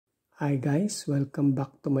Hi guys, welcome back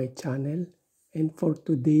to my channel, and for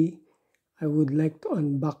today I would like to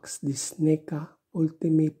unbox this NECA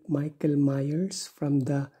Ultimate Michael Myers from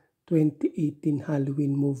the 2018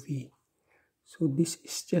 Halloween movie. So this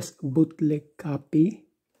is just a bootleg copy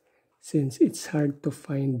since it's hard to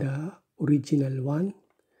find the original one,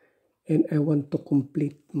 and I want to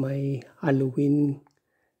complete my Halloween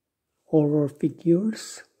horror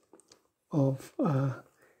figures of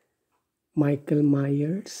Michael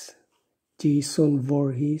Myers, Jason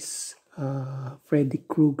Voorhees, Freddy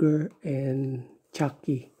Krueger, and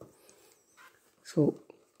Chucky. So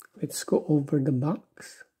let's go over the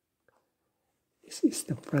box. This is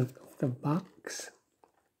the front of the box.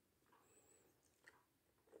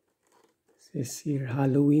 It says here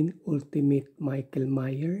Halloween Ultimate Michael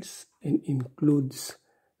Myers and includes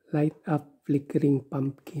light up flickering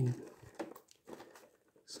pumpkin.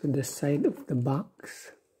 So the side of the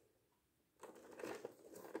box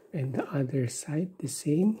and the other side the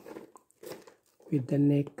same with the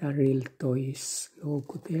NECA Real Toys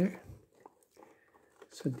logo there.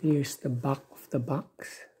 So there's the back of the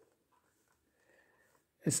box.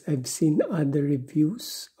 As I've seen other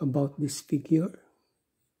reviews about this figure,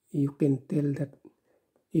 you can tell that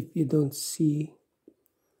if you don't see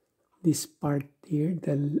this part here,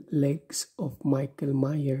 the legs of Michael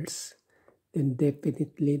Myers, then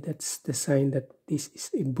definitely that's the sign that this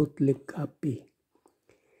is a bootleg copy.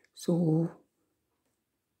 So,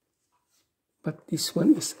 but this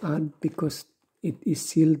one is odd because it is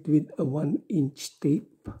sealed with a 1-inch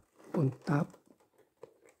tape on top,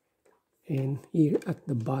 and here at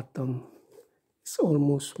the bottom it's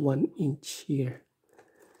almost 1 inch here,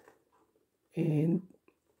 and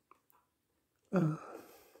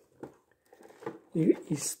here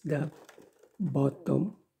is the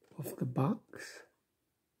bottom of the box.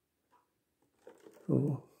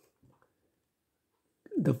 So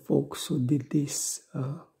the folks who did this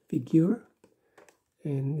figure,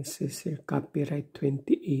 and it says here copyright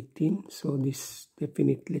 2018, so this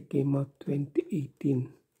definitely came out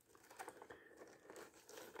 2018.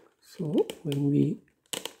 So when we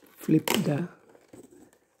flip the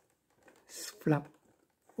flap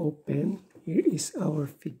open, here is our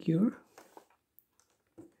figure,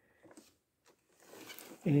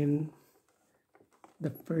 and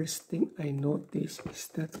the first thing I noticed is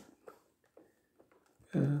that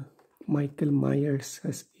Michael Myers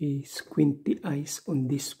has a squinty eyes on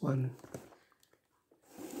this one.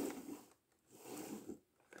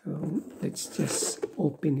 So let's just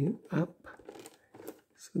open it up.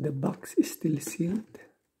 So the box is still sealed.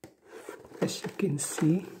 As you can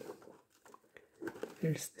see,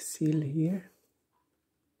 there's the seal here.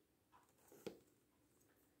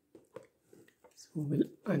 So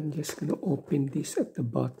I'm just gonna open this at the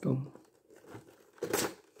bottom.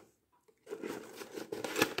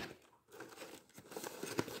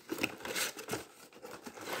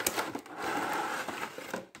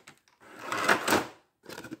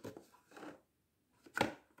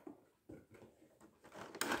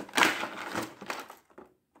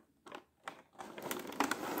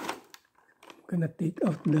 I'm gonna take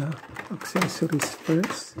out the accessories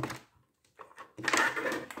first.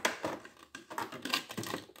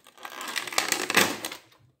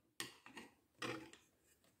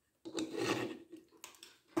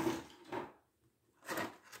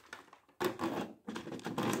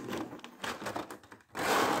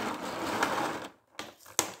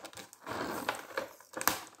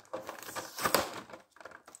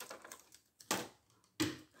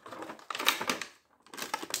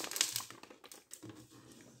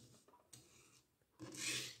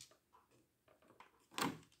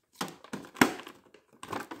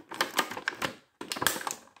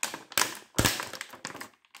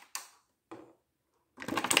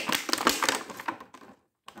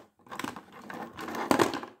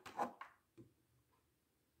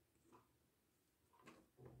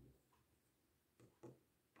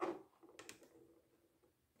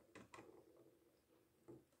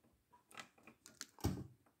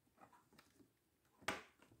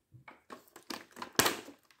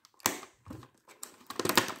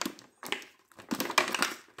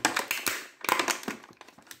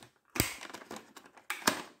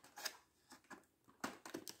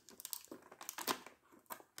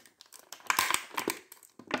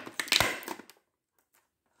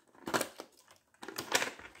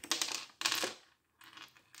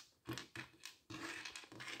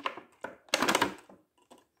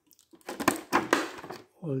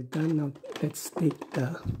 All done. Now let's take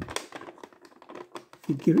the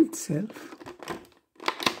figure itself.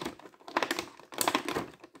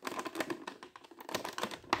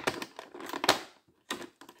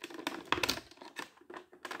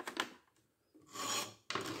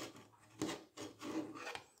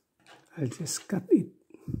 I'll just cut it.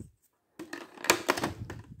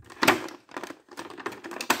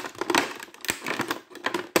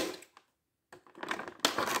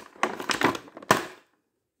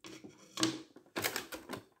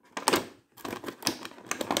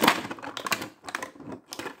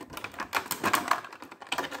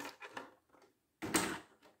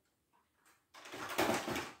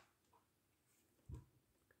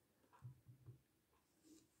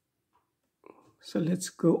 So let's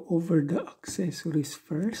go over the accessories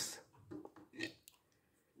first.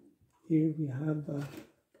 Here we have a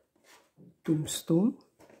tombstone.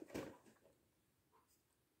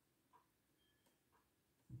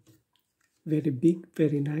 Very big,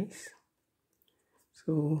 very nice.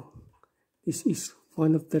 So this is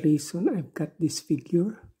one of the reasons I've got this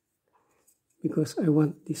figure, because I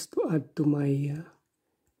want this to add to my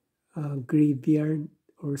graveyard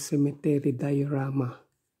or cemetery diorama.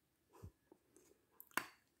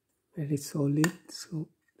 Very solid, so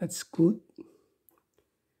that's good.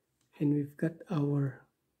 And we've got our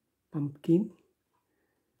pumpkin.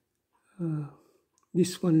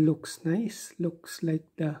 This one looks nice, looks like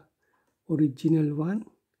the original one.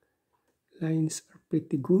 Lines are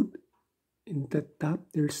pretty good. In the top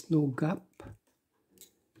there's no gap,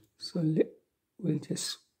 so we'll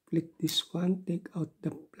just flick this one, take out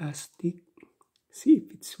the plastic, see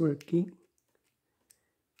if it's working.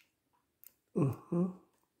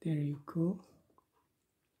 There you go.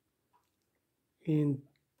 And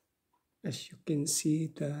as you can see,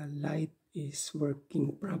 the light is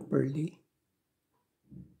working properly.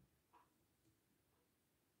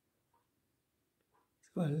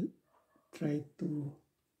 So I'll try to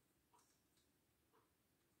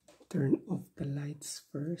turn off the lights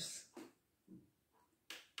first.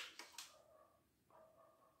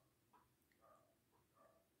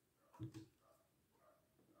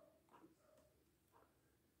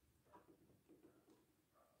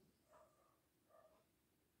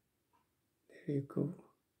 There you go.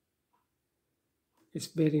 It's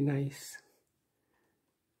very nice.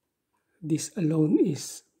 This alone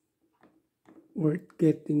is worth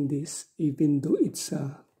getting this, even though it's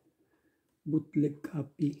a bootleg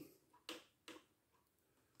copy.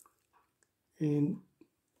 And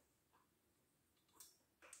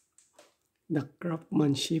the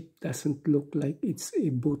craftsmanship doesn't look like it's a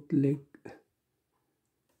bootleg.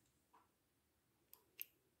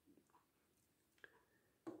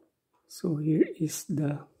 So here is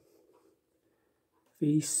the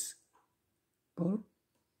face sculpt,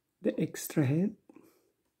 the extra head.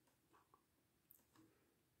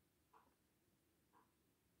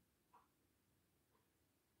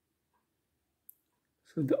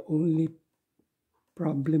 So the only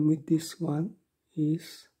problem with this one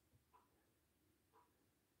is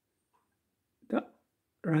the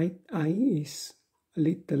right eye is a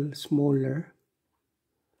little smaller.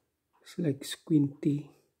 It's like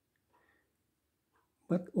squinty.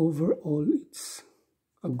 But overall it's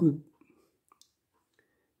a good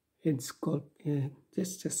head sculpt. And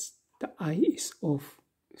just the eye is off.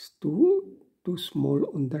 It's too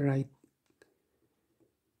small on the right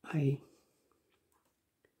eye.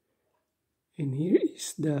 And here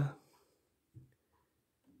is the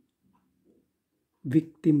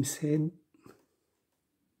victim's head.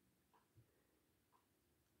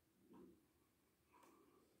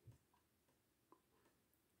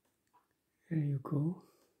 There you go.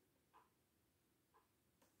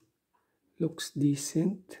 Looks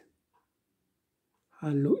decent.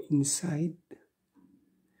 Hollow inside,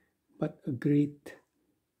 but a great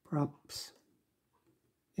props.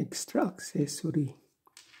 Extra accessory.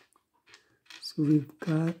 So we've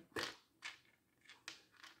got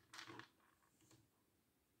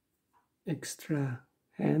extra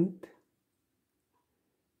hand,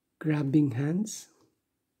 grabbing hands.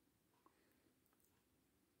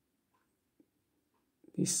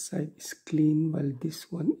 This side is clean while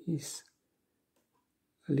this one is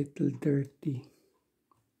a little dirty.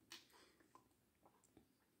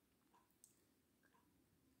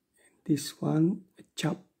 And this one, a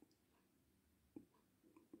chop.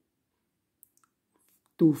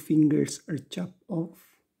 2 fingers are chopped off.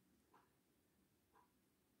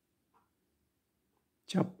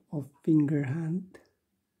 Chop off finger hand.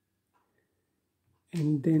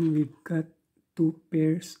 And then we've got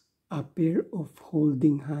a pair of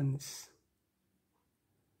holding hands.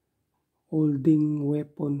 Holding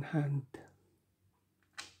weapon hand.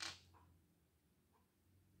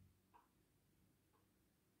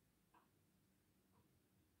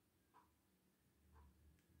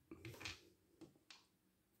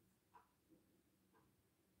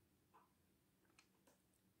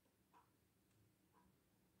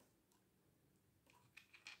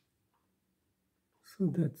 So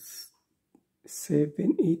that's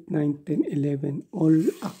 7, 8, 9, 10, 11. All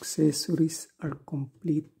accessories are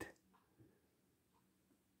complete.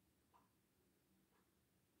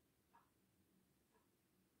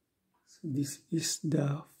 So this is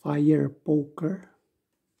the fire poker.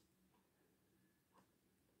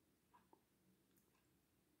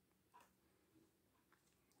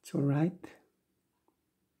 It's alright.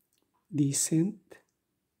 Decent.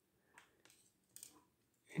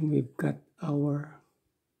 And we've got our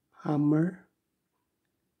hammer.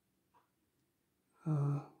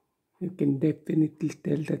 You can definitely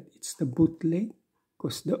tell that it's the bootleg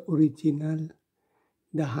because the original,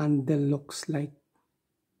 the handle looks like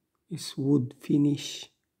is wood finish,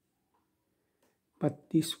 but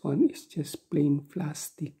this one is just plain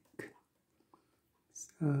plastic.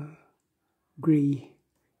 Gray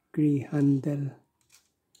handle.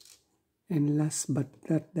 And last but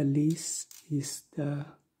not the least is the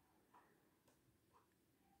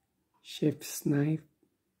chef's knife,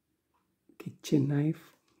 kitchen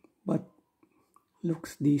knife, but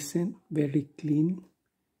looks decent, very clean,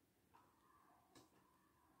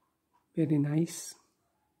 very nice.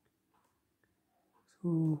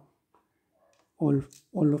 So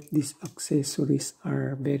all of these accessories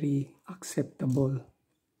are very acceptable.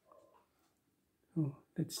 So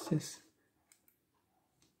let's just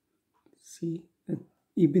see that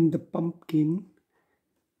even the pumpkin,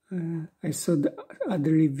 I saw the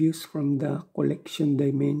other reviews from the collection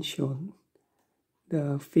dimension,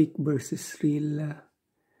 the fake versus real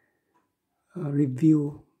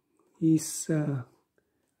review. His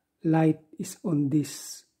light is on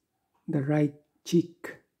this, the right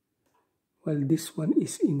cheek, while this one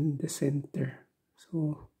is in the center.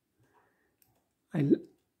 So I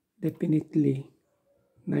definitely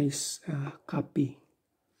nice copy.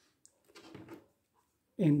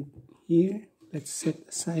 And here, let's set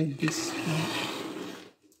aside this.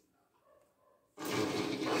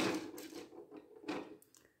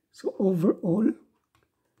 So overall,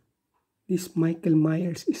 this Michael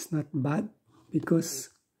Myers is not bad because,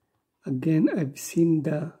 again, I've seen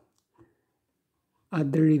the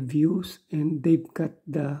other reviews and they've got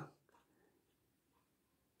the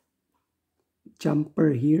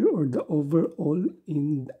jumper here or the overall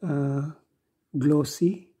in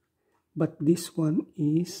glossy, but this one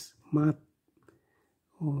is matte.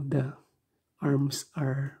 Oh, the arms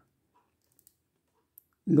are,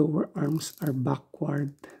 lower arms are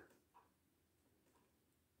backward.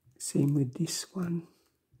 Same with this one.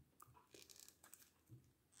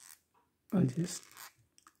 I'll just,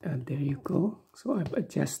 there you go. So I've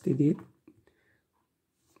adjusted it.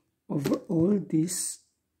 Overall, this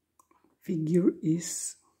figure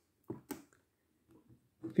is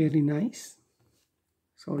very nice.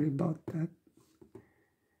 Sorry about that.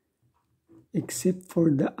 Except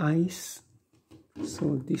for the eyes.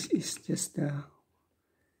 So this is just the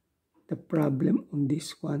problem on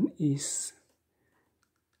this one is,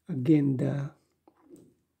 again, the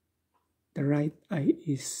right eye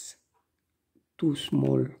is too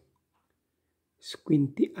small,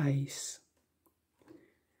 squinty eyes.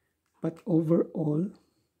 But overall,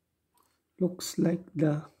 looks like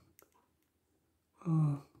the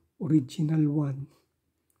original one.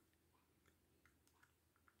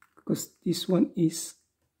 Because this one is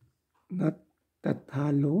not that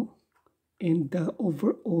hollow, and the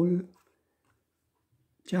overall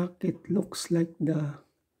jacket looks like the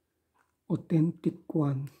authentic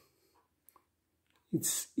one.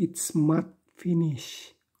 It's matte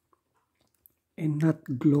finish and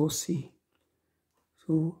not glossy.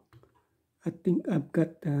 So I think I've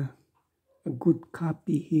got a good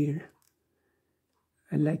copy here.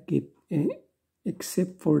 I like it,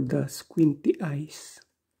 except for the squinty eyes.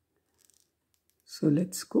 So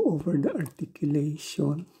let's go over the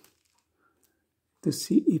articulation to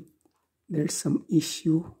see if there's some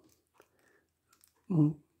issue.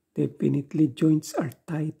 Definitely joints are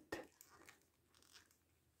tight.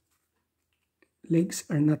 Legs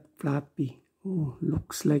are not flappy. Oh,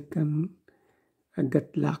 looks like I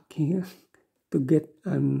got lucky to get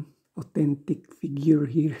an authentic figure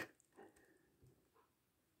here.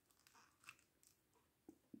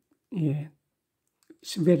 Yeah,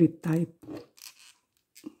 it's very tight.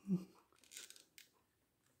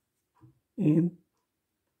 And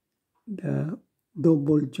the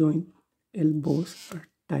double joint elbows are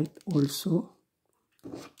tight also.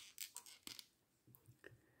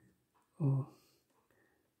 Oh,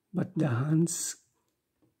 but the hands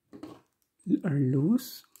are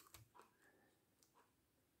loose.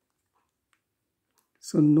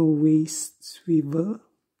 So no waist swivel,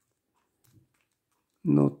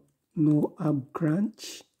 no ab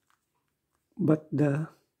crunch, but the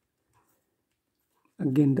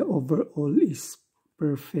Again, the overall is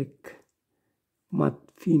perfect matte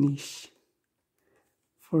finish.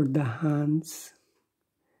 For the hands,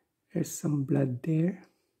 there's some blood there.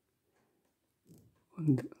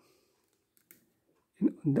 And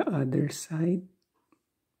on the other side,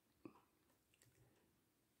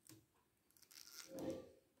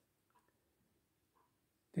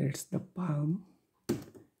 there's the palm,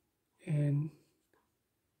 and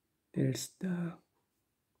there's the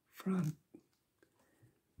front.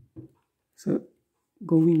 So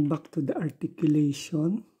going back to the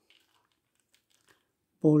articulation,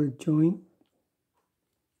 ball joint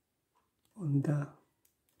on the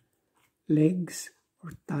legs or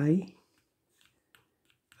thigh,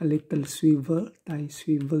 a little swivel, thigh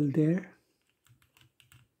swivel there.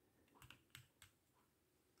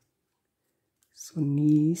 So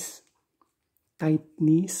knees, tight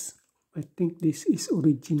knees. I think this is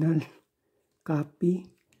original copy.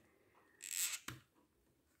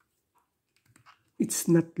 It's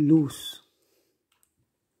not loose.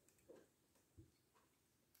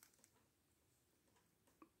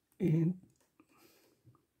 And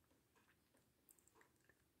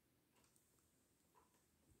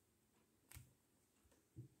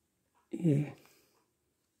yeah,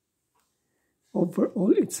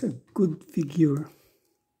 overall it's a good figure.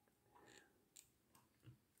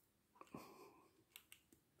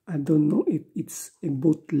 I don't know if it's a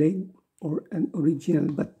bootleg or an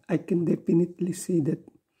original, but I can definitely say that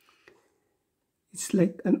it's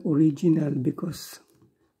like an original because,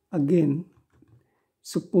 again,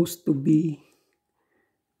 supposed to be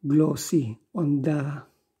glossy on the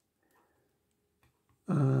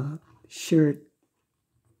shirt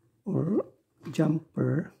or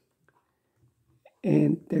jumper,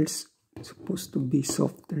 and there's supposed to be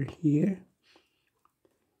softer here,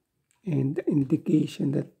 and the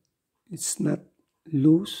indication that it's not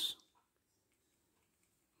loose.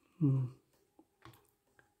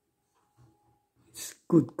 It's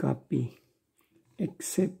good copy,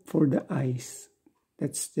 except for the eyes.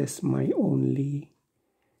 That's just my only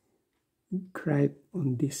gripe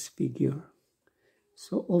on this figure.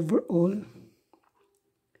 So overall,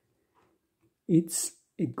 it's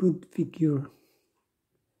a good figure.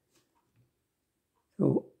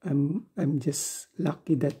 So I'm just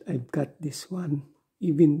lucky that I've got this one,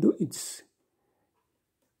 even though it's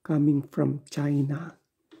coming from China,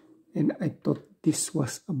 and I thought this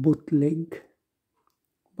was a bootleg.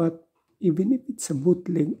 But even if it's a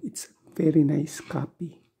bootleg, it's a very nice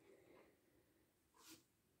copy.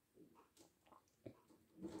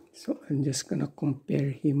 So I'm just gonna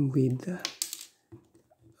compare him with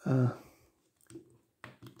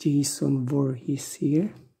Jason Voorhees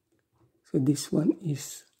here. So this one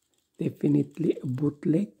is definitely a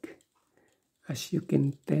bootleg, as you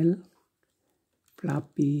can tell.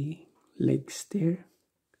 Floppy legs there.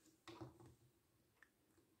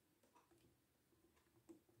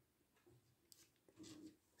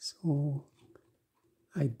 So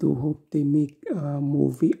I do hope they make a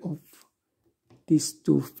movie of these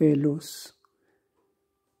two fellows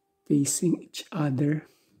facing each other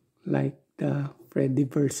like the Freddy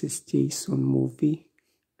versus Jason movie.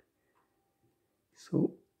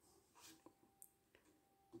 So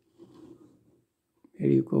there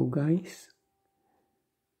you go, guys.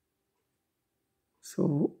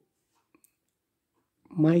 So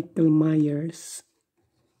Michael Myers,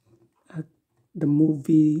 the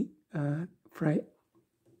movie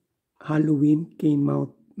Halloween came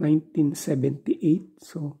out 1978,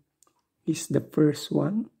 so he's the first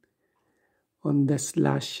one on the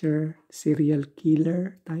slasher serial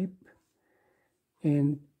killer type.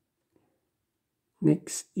 And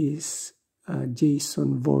next is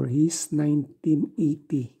Jason Voorhees,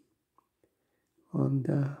 1980, on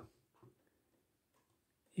the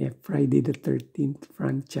Friday the 13th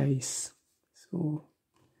franchise. So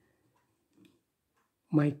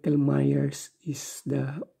Michael Myers is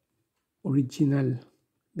the original,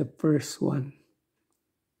 the first one.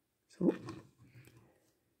 So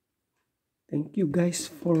thank you guys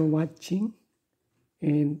for watching,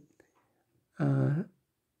 and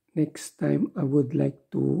next time I would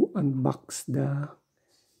like to unbox the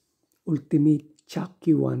Ultimate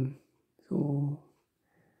Chucky one. So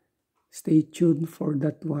stay tuned for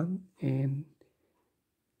that one, and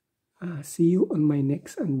see you on my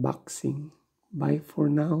next unboxing. Bye for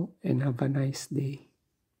now, and have a nice day.